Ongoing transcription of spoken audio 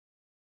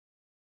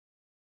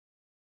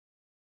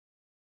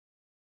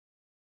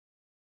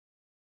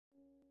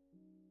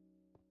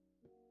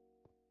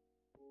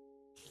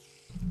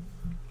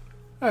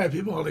Alright,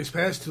 people,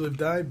 AllDaysPass,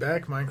 ToLiveDie,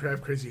 back,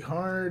 Minecraft Crazy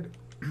Hard.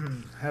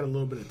 Had a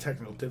little bit of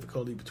technical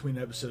difficulty between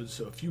episodes,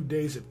 so a few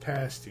days have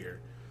passed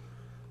here.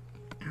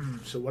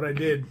 So what I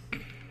did,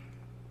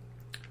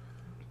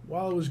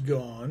 while I was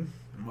gone,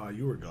 while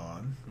you were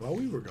gone, while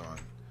we were gone,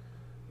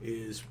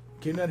 is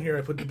came down here,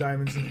 I put the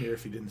diamonds in here,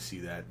 if you didn't see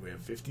that. We have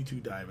 52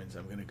 diamonds.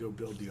 I'm going to go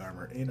build the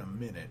armor in a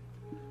minute.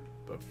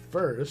 But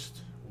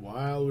first,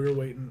 while we were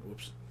waiting,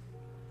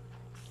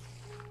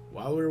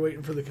 while we were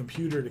waiting for the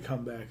computer to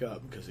come back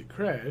up because it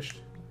crashed,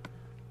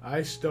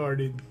 I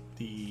started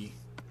the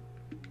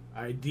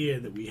idea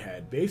that we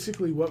had.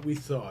 Basically what we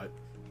thought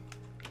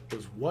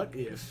was, what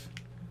if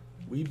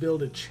we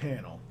build a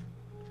channel,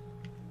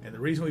 and the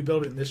reason we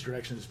build it in this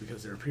direction is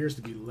because there appears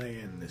to be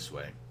land this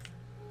way.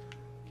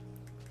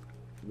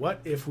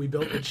 What if we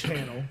built a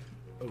channel?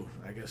 Oh,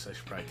 I guess I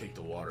should probably take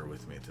the water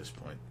with me at this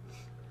point.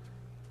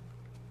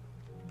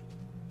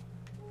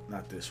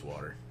 Not this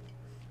water.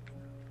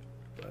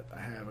 But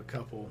I have a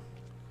couple.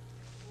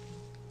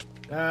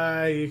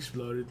 Ah, he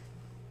exploded.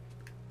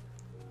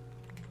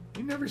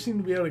 You never seem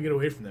to be able to get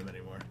away from them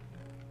anymore.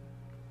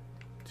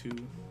 2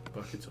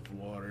 buckets of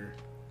water.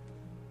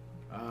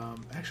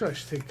 Actually, I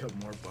should take a couple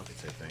more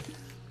buckets, I think.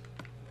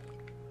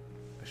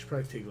 I should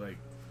probably take, like...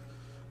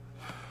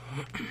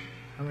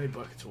 How many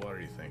buckets of water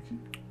do you think?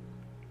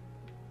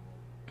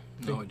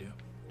 No idea.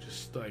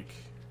 Just, like...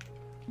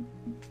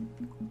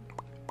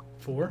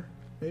 4,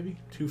 maybe?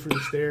 2 for the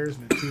stairs,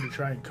 and then 2 to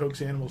try and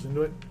coax animals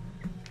into it.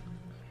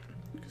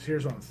 Because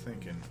here's what I'm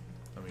thinking.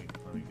 Let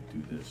me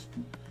do this.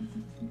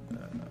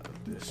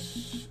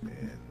 This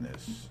and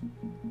this.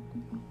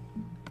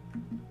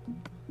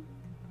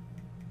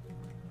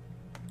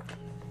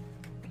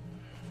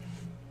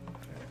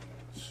 Okay,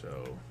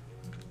 so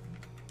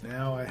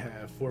now I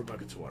have 4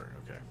 buckets of water.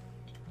 Okay.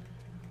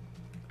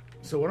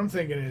 So what I'm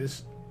thinking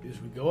is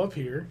we go up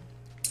here.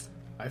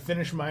 I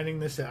finish mining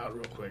this out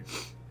real quick.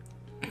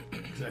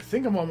 Because I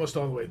think I'm almost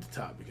all the way at the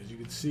top. Because you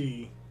can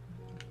see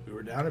we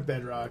were down at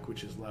bedrock,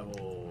 which is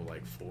level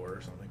like 4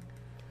 or something.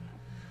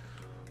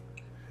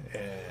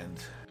 And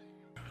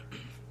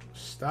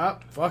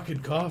stop fucking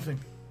coughing.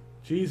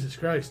 Jesus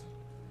Christ.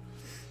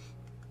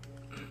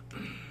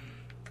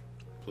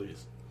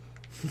 Please.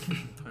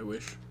 I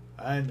wish.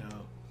 I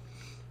know.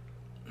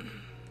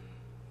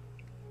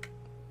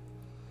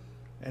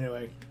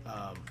 Anyway,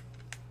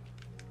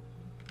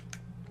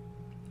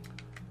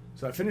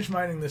 so I finished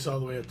mining this all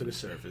the way up to the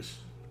surface.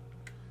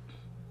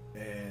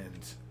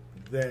 And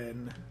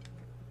then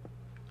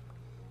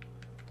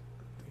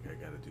I think I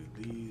gotta do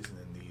these, and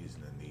then these,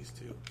 and then these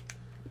 2.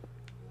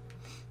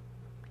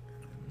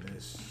 And then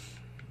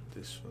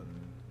this one,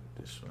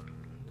 this one,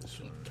 this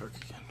one. Dark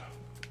again.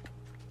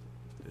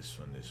 This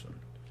one, this one.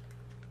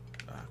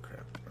 Ah,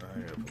 crap. I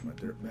gotta put my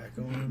dirt back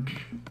on.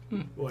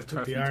 Oh, I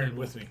took the iron table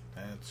with me.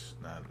 That's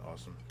not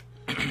awesome.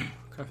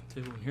 Crafting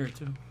table in here,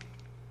 too.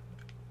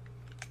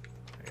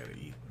 I gotta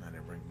eat. I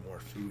didn't bring more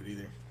food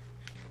either.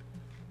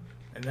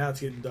 And now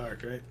it's getting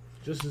dark, right?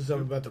 Just as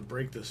I'm about to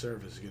break the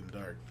surface, it's getting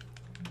dark.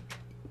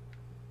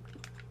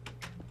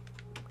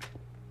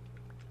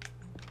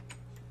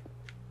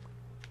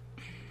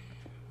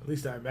 At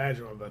least I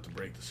imagine I'm about to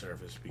break the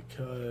surface,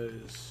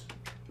 because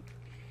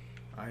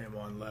I am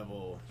on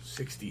level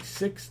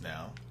 66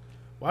 now.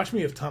 Watch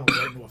me have tunneled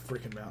right into a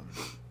freaking mountain.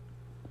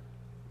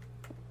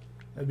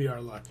 That'd be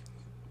our luck.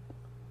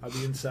 I'll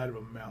be inside of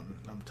a mountain.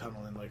 I'm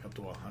tunneling like up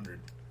to 100.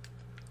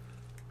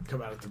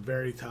 Come out at the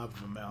very top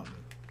of a mountain.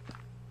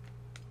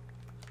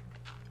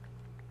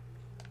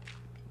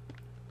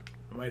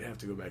 I might have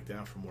to go back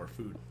down for more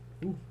food.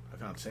 Ooh, I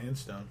found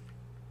sandstone.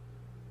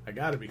 I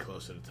gotta be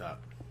close to the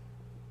top.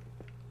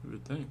 You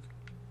would think.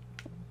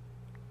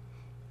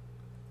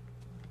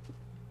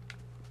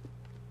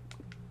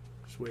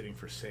 Just waiting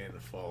for sand to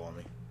fall on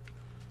me.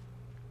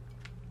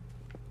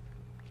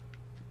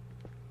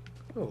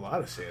 There's a lot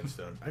of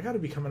sandstone. I gotta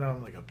be coming out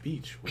on like a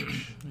beach,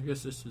 which... I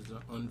guess this is an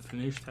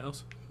unfinished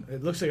house.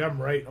 It looks like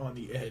I'm right on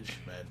the edge,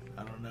 man.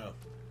 I don't know.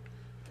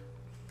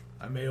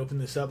 I may open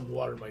this up and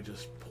water might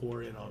just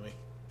pour in on me.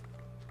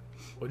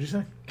 What'd you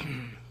say?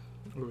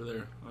 Over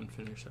there,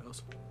 unfinished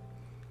house.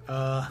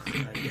 I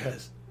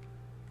guess.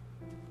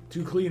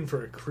 Too clean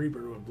for a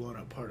creeper to have blown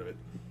up part of it.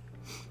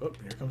 Oh,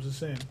 here comes the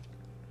sand.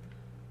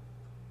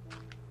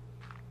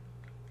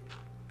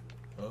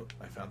 Oh,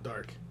 I found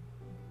dark.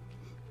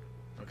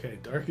 Okay,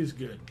 dark is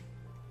good.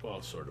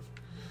 Well, sort of.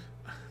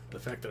 The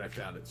fact that I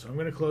found it. So I'm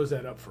going to close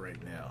that up for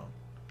right now.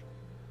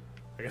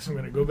 I guess I'm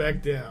going to go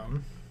back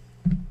down.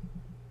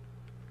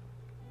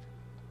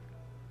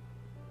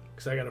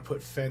 Because I got to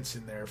put fence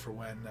in there for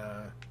when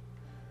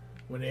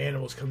the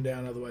animals come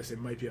down. Otherwise, they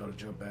might be able to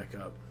jump back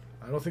up.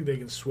 I don't think they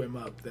can swim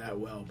up that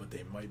well, but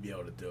they might be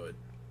able to do it.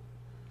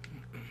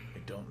 I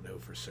don't know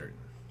for certain.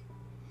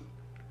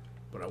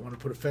 But I want to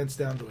put a fence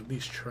down to at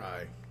least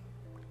try.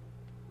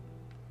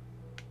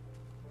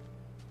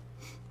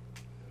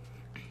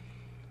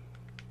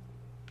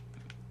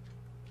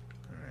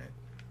 Alright,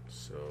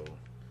 so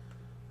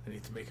I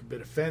need to make a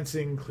bit of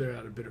fencing, clear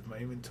out a bit of my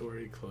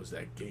inventory, close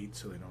that gate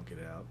so they don't get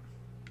out.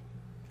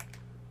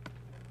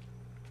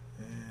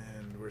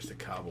 Where's the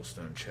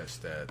cobblestone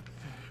chest at?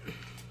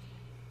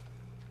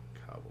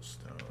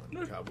 Cobblestone,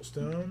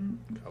 cobblestone,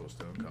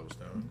 cobblestone,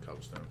 cobblestone,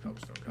 cobblestone,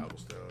 cobblestone,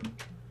 cobblestone.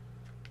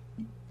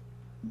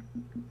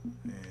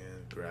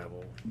 And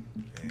gravel,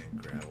 and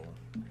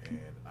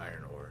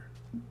iron ore.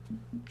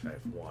 I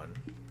have 1.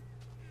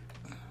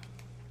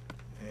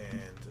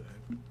 And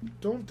I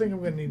don't think I'm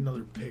going to need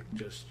another pick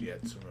just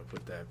yet, so I'm going to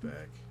put that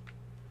back.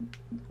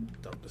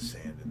 Dump the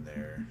sand in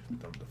there.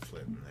 Dump the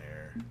flint in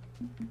there.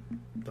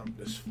 Dump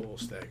this full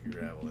stack of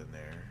gravel in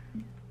there.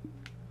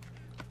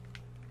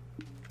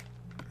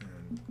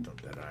 And dump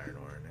that iron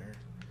ore in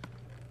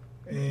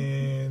there.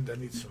 And I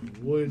need some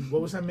wood.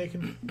 What was I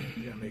making?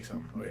 I gotta make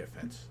some. Oh yeah,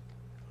 fence.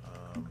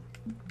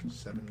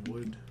 7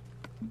 wood.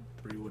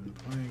 3 wooden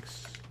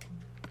planks.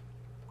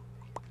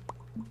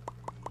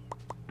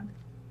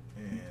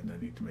 And I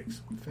need to make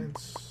some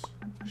fence.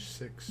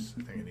 6.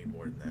 I think I need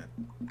more than that.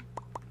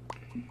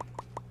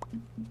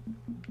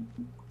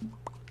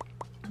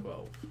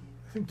 12.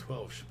 I think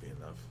 12 should be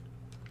enough.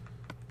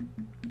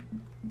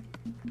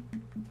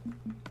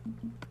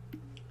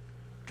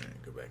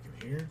 And go back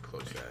in here,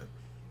 close that.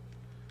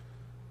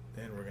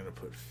 Then we're going to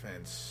put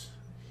fence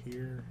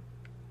here,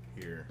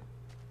 here,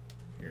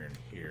 here, and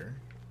here.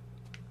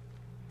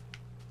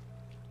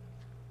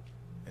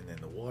 And then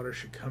the water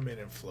should come in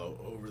and flow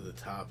over the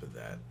top of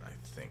that, I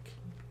think.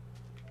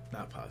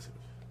 Not positive.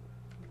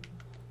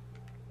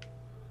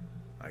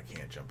 I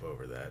can't jump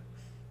over that,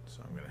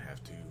 so I'm going to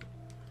have to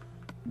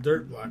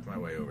dirt block my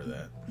way over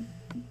that.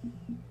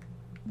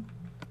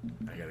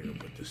 I got to go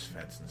put this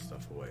fence and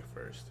stuff away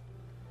first.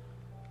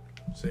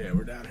 So yeah,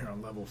 we're down here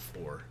on level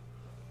 4,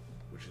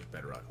 which is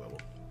bedrock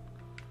level.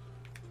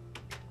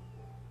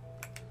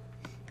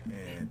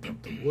 And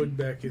dump the wood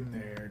back in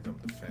there,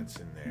 dump the fence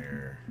in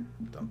there,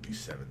 dump the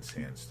 7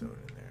 sandstone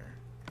in there.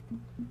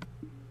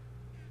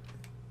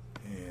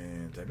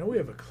 And I know we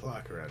have a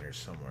clock around here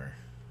somewhere.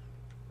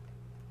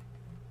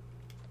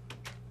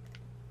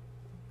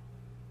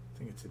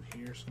 I think it's in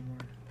here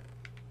somewhere.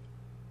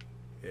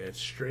 Yeah, it's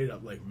straight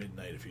up like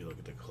midnight if you look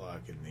at the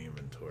clock in the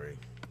inventory.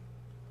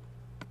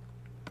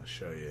 I'll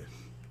show you.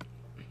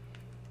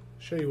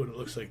 Show you what it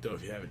looks like though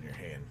if you have it in your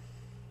hand.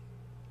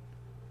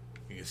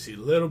 You can see a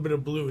little bit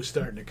of blue is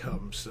starting to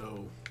come,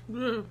 so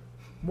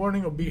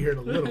morning will be here in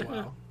a little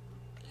while.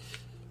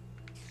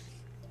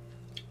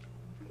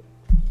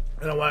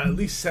 And I want to at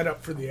least set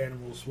up for the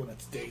animals when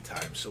it's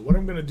daytime. So what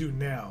I'm going to do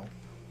now,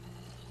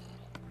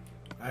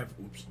 I have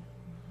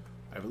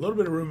a little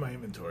bit of room in my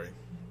inventory.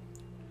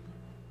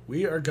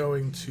 We are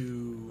going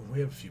to, we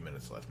have a few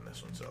minutes left in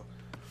this one, so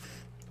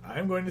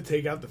I'm going to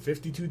take out the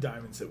 52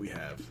 diamonds that we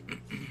have,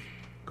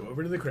 go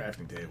over to the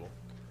crafting table,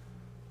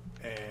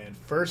 and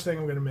first thing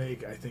I'm going to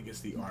make, I think,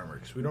 is the armor,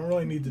 because we don't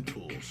really need the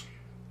tools.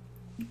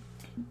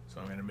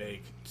 So I'm going to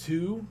make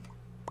 2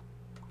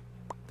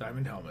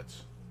 diamond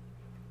helmets.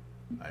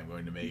 I'm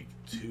going to make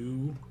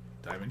 2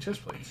 diamond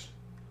chest plates,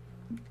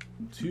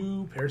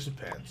 2 pairs of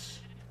pants,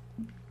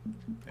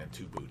 and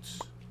 2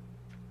 boots.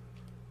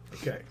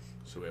 Okay,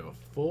 so we have a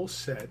full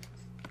set.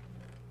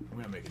 I'm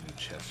going to make a new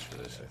chest for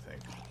this, I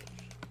think.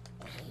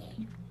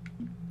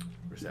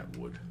 Where's that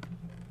wood?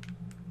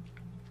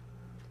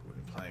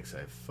 Wooden planks, I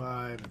have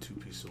 5 and 2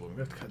 pieces of wood. I'm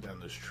going to have to cut down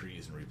those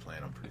trees and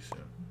replant them pretty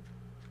soon.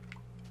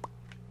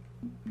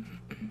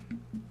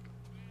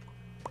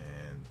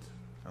 And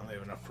I only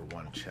have enough for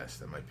 1 chest.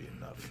 That might be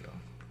enough, though.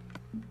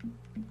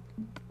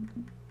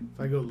 If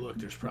I go look,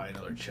 there's probably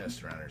another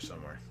chest around here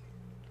somewhere.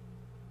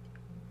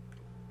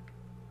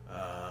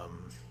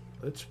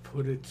 Let's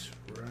put it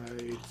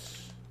right...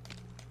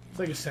 It's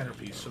like a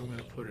centerpiece, so I'm going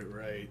to put it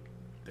right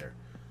there.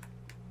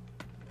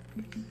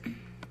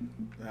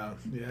 Now,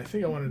 yeah, I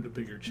think I wanted a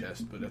bigger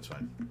chest, but that's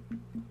fine.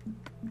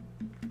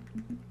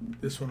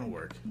 This one will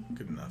work.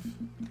 Good enough.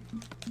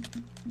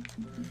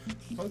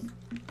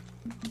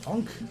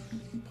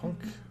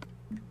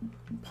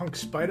 Punk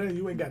spider,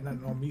 you ain't got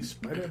nothing on me,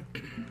 spider.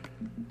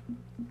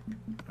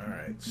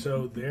 Alright,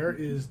 so there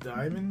is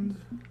diamond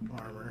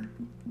armor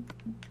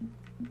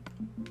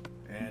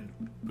and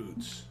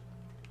boots.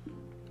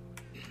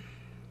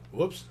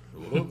 Whoops.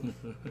 Whoop.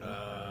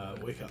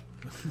 Wake up.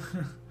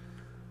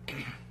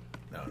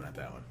 No, not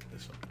that one.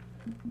 This one.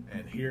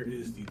 And here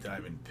is the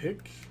diamond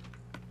pick,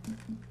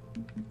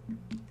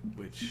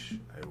 which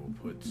I will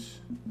put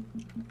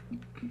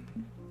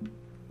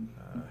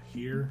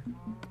here.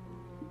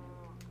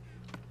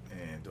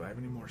 And do I have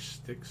any more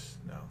sticks?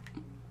 No.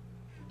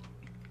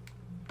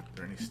 Are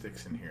there any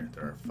sticks in here?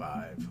 There are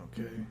 5.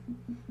 Okay.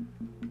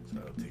 So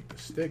I'll take the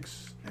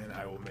sticks and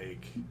I will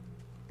make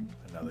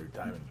another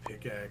diamond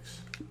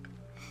pickaxe,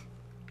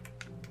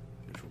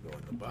 which will go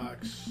in the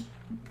box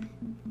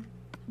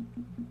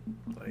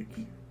like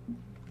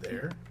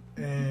there.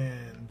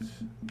 And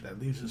that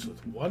leaves us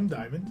with 1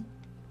 diamond,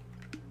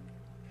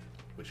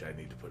 which I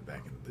need to put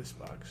back into this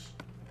box.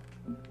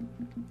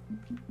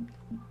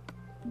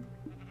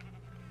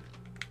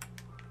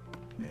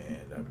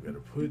 And I'm going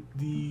to put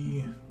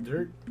the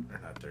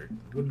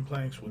wooden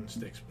planks, wooden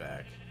sticks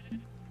back.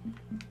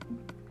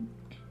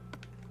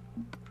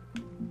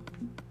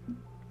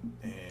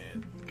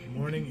 And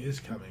Morning is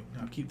coming.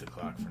 I'll keep the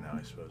clock for now,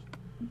 I suppose.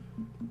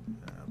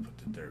 I'll put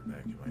the dirt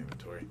back in my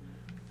inventory.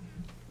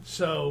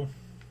 So,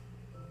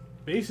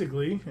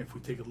 basically, if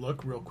we take a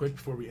look real quick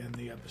before we end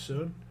the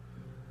episode,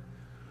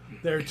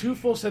 there are 2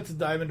 full sets of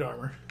diamond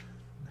armor,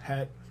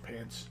 hat,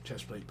 pants,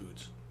 chestplate,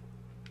 boots,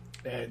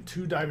 and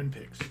 2 diamond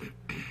picks.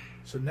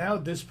 So now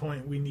at this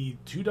point, we need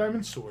 2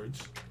 diamond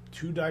swords,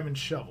 2 diamond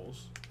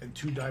shovels, and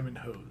 2 diamond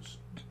hoes.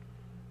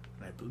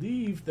 And I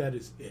believe that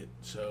is it.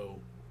 So,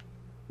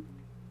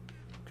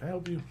 can I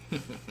help you?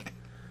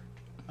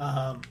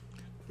 I'm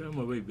on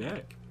my way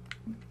back.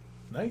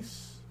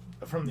 Nice.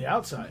 From the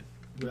outside,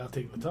 without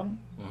taking the tunnel.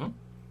 Uh-huh.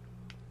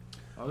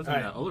 I was All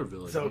in right. that other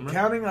village. So remember?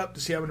 counting up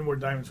to see how many more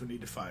diamonds we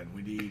need to find.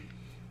 We need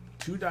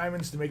 2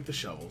 diamonds to make the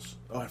shovels.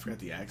 Oh, I forgot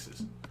the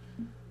axes.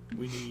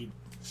 We need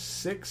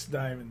 6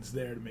 diamonds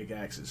there to make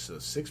axes. So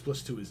 6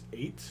 plus 2 is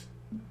 8.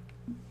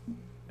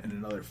 And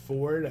another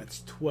 4,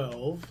 that's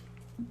 12.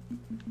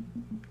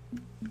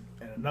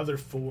 And another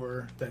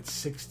 4, that's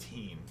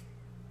 16.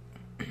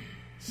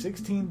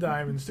 16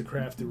 diamonds to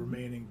craft the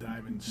remaining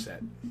diamond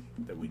set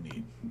that we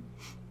need.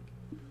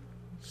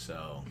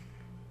 So,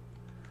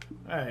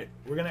 alright,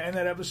 we're going to end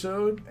that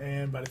episode,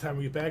 and by the time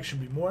we get back, it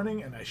should be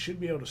morning, and I should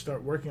be able to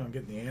start working on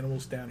getting the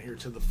animals down here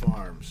to the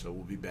farm, so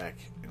we'll be back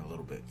in a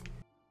little bit.